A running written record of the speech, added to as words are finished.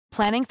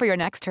Planning for your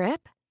next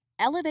trip?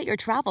 Elevate your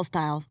travel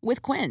style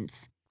with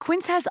Quince.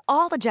 Quince has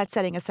all the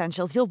jet-setting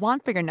essentials you'll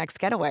want for your next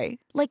getaway,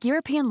 like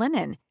European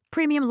linen,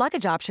 premium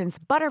luggage options,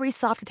 buttery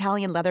soft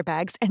Italian leather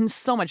bags, and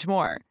so much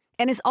more.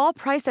 And is all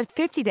priced at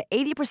 50 to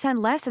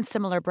 80% less than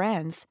similar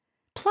brands.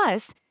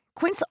 Plus,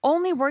 Quince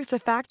only works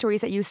with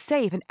factories that use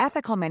safe and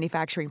ethical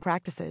manufacturing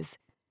practices.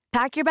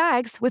 Pack your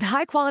bags with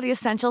high-quality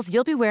essentials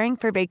you'll be wearing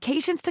for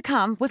vacations to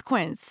come with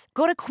Quince.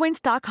 Go to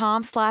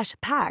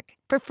quince.com/pack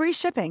for free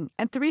shipping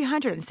and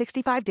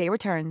 365-day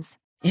returns.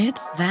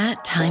 It's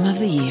that time of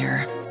the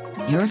year.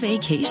 Your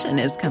vacation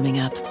is coming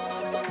up.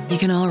 You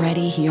can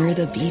already hear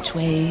the beach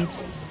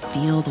waves,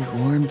 feel the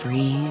warm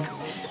breeze,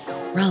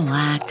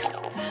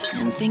 relax,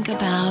 and think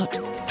about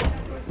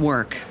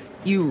work.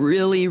 You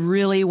really,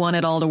 really want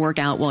it all to work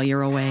out while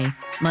you're away.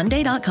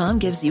 Monday.com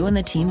gives you and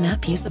the team that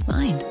peace of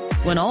mind.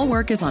 When all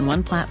work is on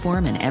one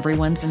platform and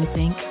everyone's in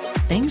sync,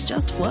 things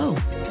just flow.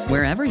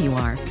 Wherever you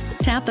are,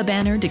 tap the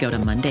banner to go to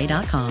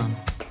Monday.com.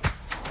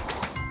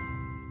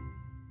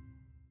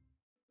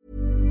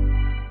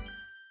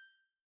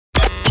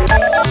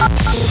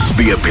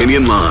 The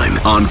Opinion Line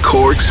on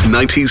Cork's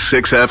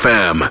 96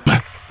 FM.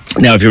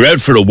 Now, if you're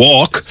out for a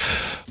walk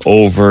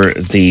over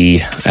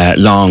the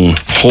long,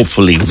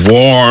 hopefully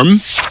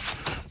warm,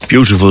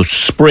 beautiful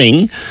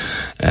spring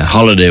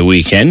holiday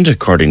weekend,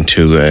 according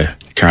to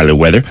Carla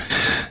Weather,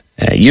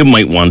 you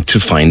might want to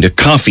find a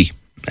coffee.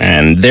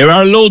 And there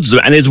are loads of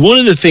them. And it's one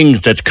of the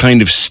things that's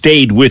kind of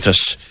stayed with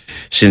us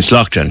since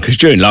lockdown. Because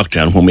during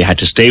lockdown, when we had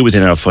to stay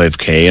within our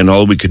 5K and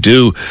all we could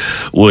do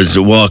was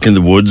walk in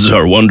the woods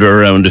or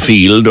wander around the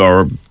field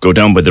or go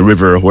down by the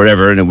river or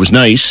wherever, and it was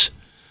nice.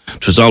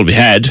 It was all we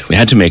had. We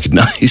had to make it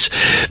nice.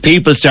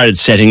 People started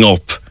setting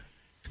up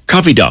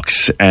coffee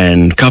docks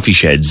and coffee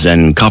sheds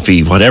and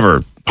coffee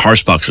whatever,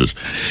 horse boxes.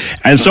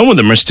 And some of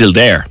them are still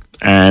there.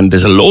 And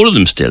there's a load of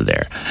them still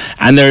there.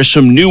 And there are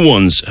some new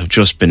ones have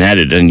just been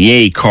added. And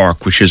Yay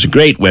Cork, which is a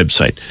great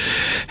website,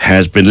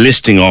 has been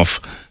listing off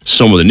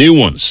some of the new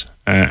ones.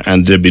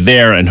 And they'll be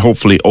there and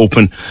hopefully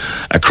open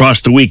across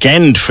the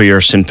weekend for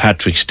your St.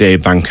 Patrick's Day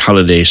bank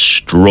holiday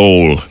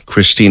stroll.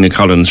 Christina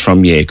Collins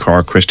from Yay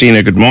Cork.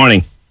 Christina, good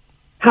morning.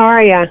 How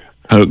are you?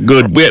 Oh,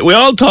 good. We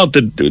all thought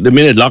that the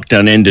minute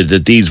lockdown ended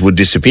that these would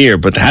disappear,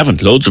 but they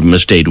haven't. Loads of them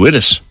have stayed with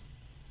us.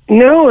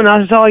 No,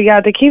 not at all.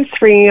 Yeah, they keep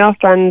springing up,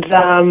 and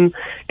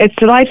it's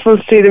delightful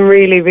to see them,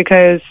 really,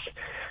 because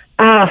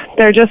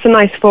they're just a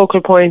nice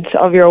focal point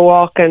of your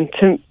walk, and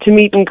to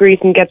meet and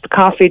greet and get the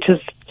coffee.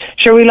 Just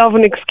sure, we love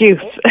an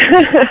excuse.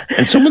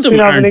 And some of them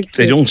aren't.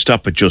 They don't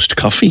stop at just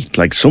coffee.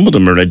 Like some of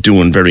them are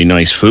doing very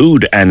nice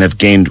food and have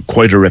gained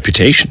quite a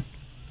reputation.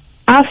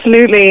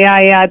 Absolutely,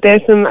 yeah.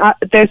 There's some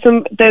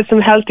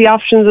healthy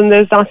options and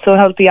there's not so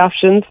healthy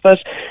options, but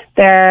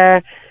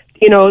they're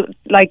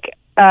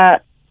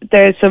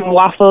there's some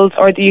waffles,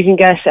 or you can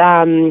get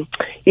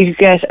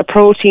a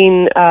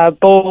protein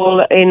bowl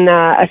in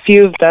a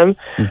few of them,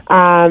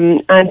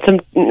 and some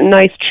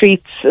nice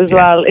treats as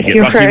well. If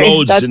you're Rocky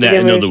Roads in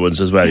other ones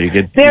as well.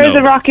 There's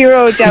a Rocky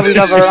Road. Yeah, we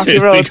love a Rocky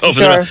Road.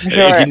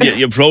 Sure.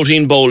 Your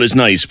protein bowl is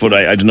nice, but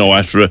I don't know.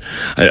 I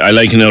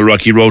like a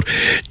Rocky Road.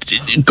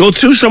 Go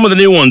through some of the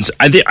new ones.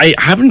 I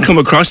haven't come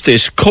across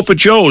this. Cup of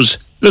Joe's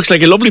looks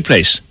like a lovely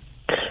place.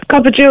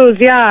 Cup of Joe's,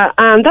 yeah.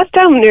 That's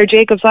down near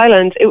Jacob's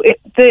Island.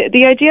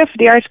 The idea for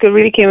the article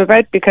really came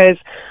about because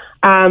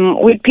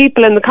with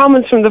people in the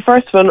comments from the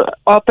first one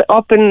up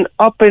and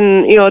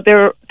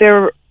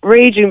they're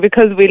raging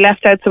because we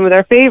left out some of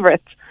their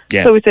favourites.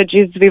 Yeah. So we said,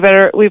 Jesus, we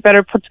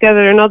better put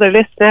together another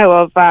list now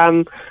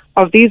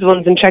of these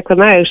ones and check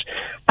them out.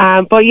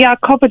 But yeah,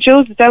 Cup of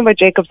Joe's is down by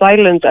Jacob's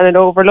Island and it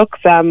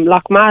overlooks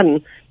Loch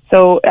Madden.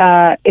 So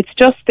it's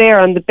just there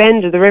on the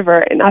bend of the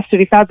river in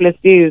absolutely fabulous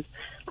views.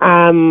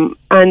 And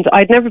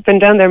I'd never been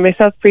down there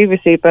myself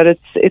previously, but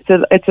it's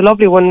a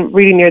lovely one,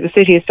 really near the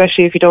city,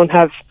 especially if you don't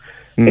have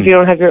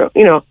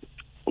your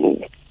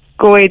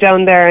go way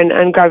down there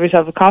and grab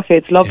yourself a coffee.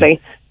 It's lovely.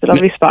 It's a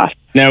lovely spot.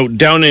 Now,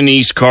 down in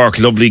East Cork,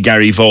 lovely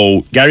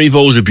Garryvoe.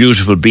 Garryvoe's a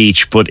beautiful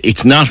beach, but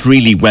it's not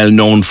really well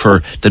known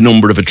for the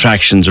number of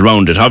attractions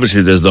around it.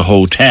 Obviously, there's the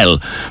hotel,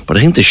 but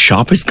I think the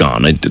shop is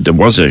gone. There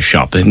was a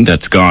shop, I think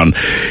that's gone.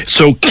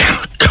 So,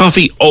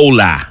 Coffee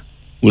Ola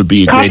will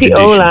be a great addition.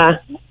 Coffee Ola.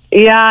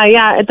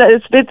 Yeah,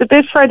 it's a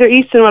bit further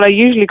east than what I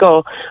usually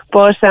go,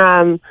 but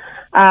that's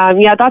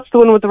the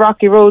one with the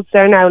rocky roads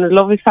there now and the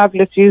lovely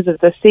fabulous views of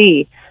the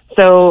sea.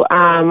 So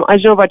I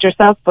don't know about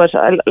yourself, but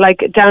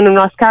like down in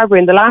Rosscarbery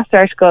in the last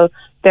article,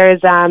 there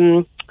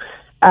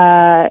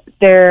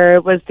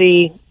was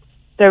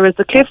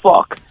the cliff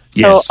walk.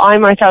 Yes. So I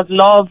myself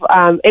love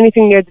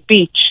anything near the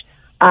beach.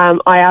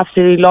 I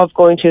absolutely love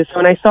going to. So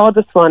when I saw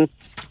this one,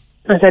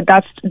 I said,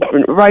 that's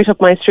right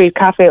up my street.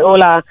 Coffee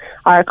Ola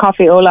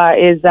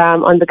is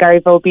on the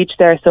Garryvoe beach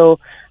there. So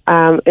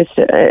it's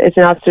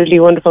an absolutely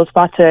wonderful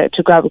spot to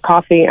grab a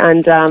coffee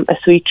and a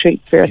sweet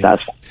treat for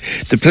yourself.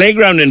 The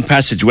playground in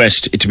Passage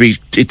West, it to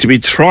be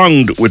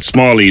thronged with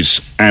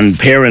smallies and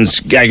parents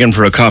gagging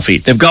for a coffee.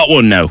 They've got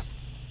one now.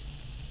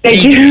 They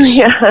do, GG's.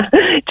 yeah.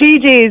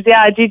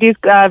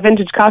 GG's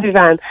vintage coffee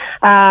van.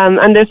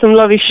 And there's some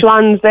lovely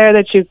Schwans there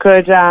that you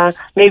could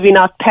maybe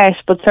not pet,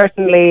 but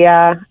certainly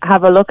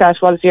have a look at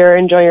whilst you're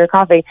enjoying your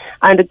coffee.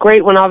 And a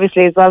great one,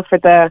 obviously, as well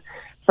for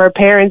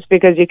parents,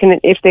 because you can,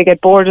 if they get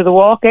bored of the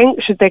walking,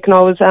 they can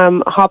always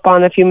hop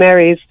on a few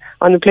Marys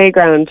on the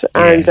playground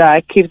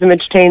and keep them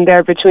entertained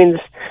there between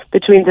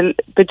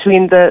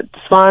the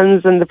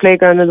swans and the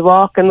playground and the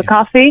walk and the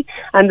coffee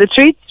and the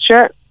treats.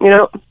 Sure,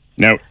 Now,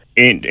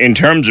 in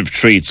terms of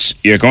treats,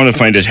 you're going to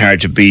find it hard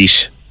to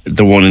beat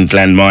the one in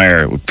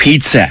Glenmire with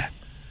pizza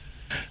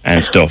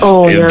and stuff.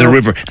 Oh, yeah. The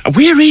river.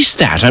 Where is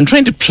that? I'm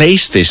trying to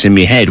place this in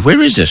my head. Where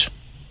is it?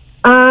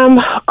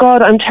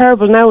 God, I'm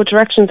terrible now with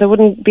directions. I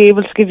wouldn't be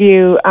able to give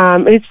you.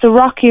 It's the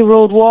Rocky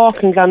Road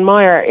Walk in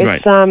Glenmire.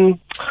 It's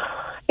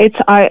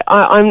Right.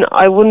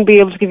 I wouldn't be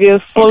able to give you a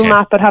full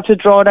map. I'd have to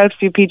draw it out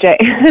for you, PJ.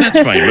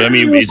 That's fine. But I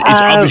mean, it's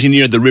obviously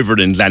near the river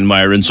in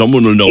Glenmire, and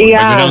someone will know. If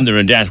I go down there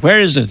and ask, where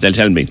is it? They'll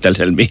tell me.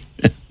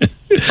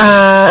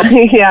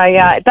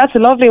 Yeah. That's a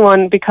lovely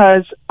one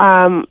because,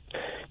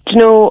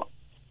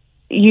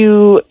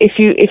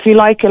 if you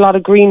like a lot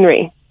of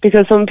greenery,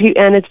 because some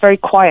people, and it's very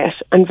quiet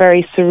and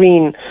very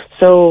serene.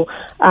 So,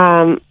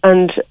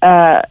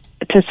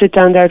 to sit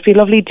down there, it'd be a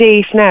lovely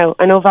date now.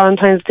 I know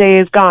Valentine's Day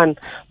is gone,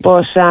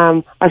 but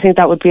I think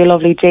that would be a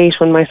lovely date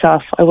one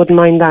myself. I wouldn't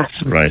mind that.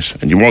 Right.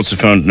 And you also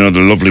found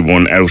another lovely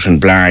one out in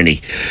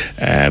Blarney.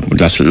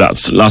 With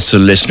lots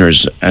of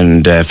listeners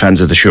and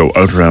fans of the show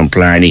out around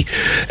Blarney.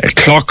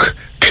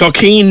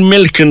 Clockeen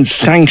Milken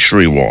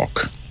Sanctuary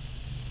Walk.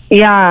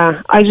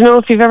 Yeah. I don't know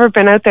if you've ever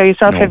been out there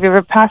yourself. No. Have you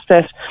ever passed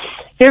it?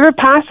 If you ever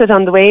pass it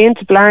on the way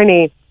into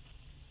Blarney,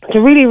 it's a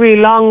really,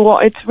 really long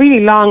walk. It's really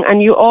long,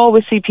 and you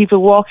always see people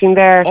walking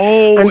there.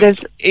 Oh,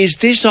 and is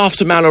this off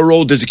the Mallow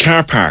Road? There's a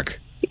car park.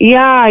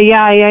 Yeah.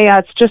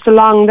 It's just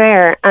along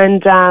there,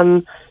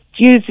 and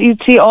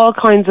you'd see all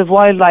kinds of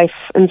wildlife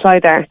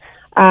inside there.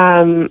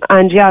 So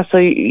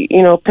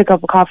pick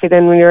up a coffee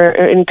then when you're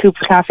in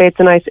Cooper Cafe. It's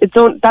nice.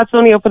 That's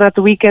only open at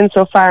the weekend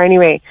so far,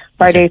 anyway,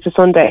 Friday to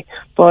Sunday.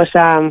 But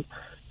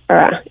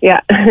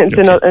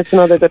it's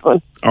another good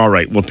one. All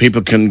right. Well,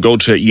 people can go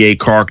to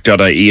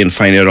yeacork.ie and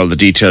find out all the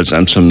details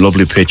and some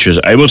lovely pictures.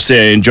 I must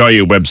enjoy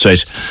your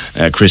website,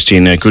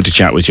 Christina. Good to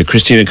chat with you.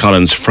 Christina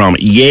Collins from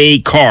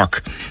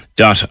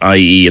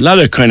yeacork.ie. A lot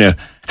of kind of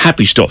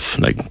happy stuff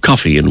like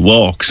coffee and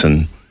walks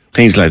and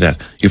things like that.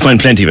 You'll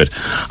find plenty of it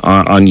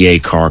on Yea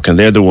Cork, and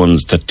they're the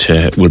ones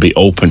that will be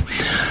open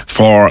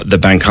for the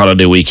bank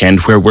holiday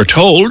weekend, where we're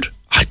told,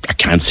 I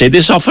can't say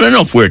this often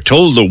enough, we're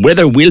told the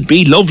weather will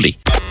be lovely.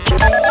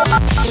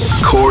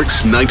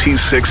 Cork's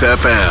 96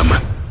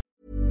 FM.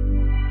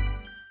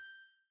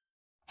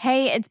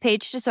 Hey, it's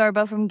Paige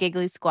DeSorbo from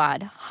Giggly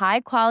Squad.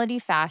 High quality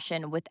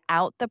fashion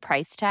without the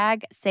price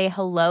tag. Say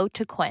hello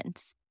to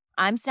Quince.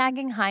 I'm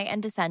snagging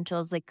high-end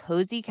essentials like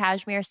cozy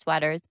cashmere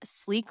sweaters,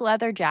 sleek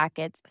leather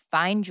jackets,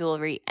 fine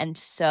jewelry, and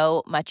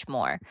so much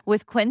more.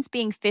 With Quince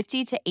being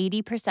 50 to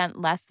 80%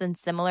 less than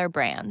similar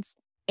brands.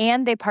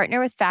 And they partner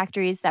with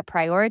factories that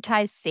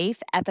prioritize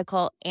safe,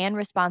 ethical, and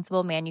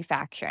responsible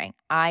manufacturing.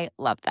 I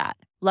love that.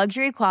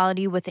 Luxury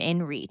quality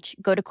within reach.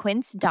 Go to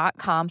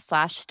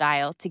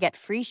quince.com/style to get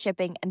free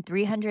shipping and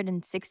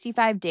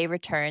 365-day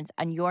returns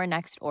on your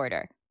next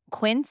order.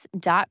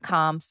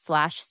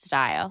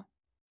 Quince.com/style.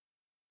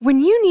 When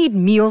you need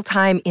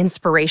mealtime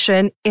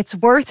inspiration, it's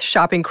worth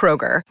shopping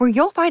Kroger, where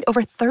you'll find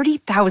over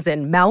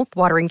 30,000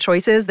 mouth-watering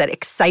choices that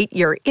excite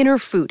your inner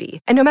foodie.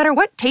 And no matter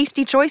what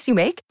tasty choice you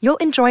make, you'll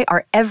enjoy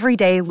our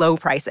everyday low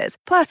prices,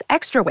 plus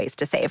extra ways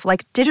to save,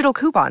 like digital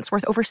coupons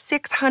worth over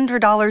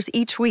 $600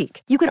 each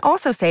week. You can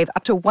also save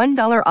up to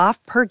 $1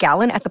 off per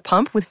gallon at the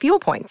pump with fuel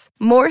points.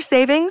 More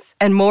savings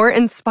and more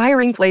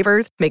inspiring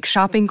flavors make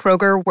shopping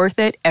Kroger worth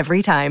it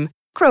every time.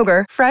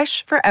 Kroger,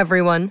 fresh for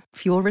everyone.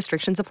 Fuel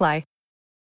restrictions apply.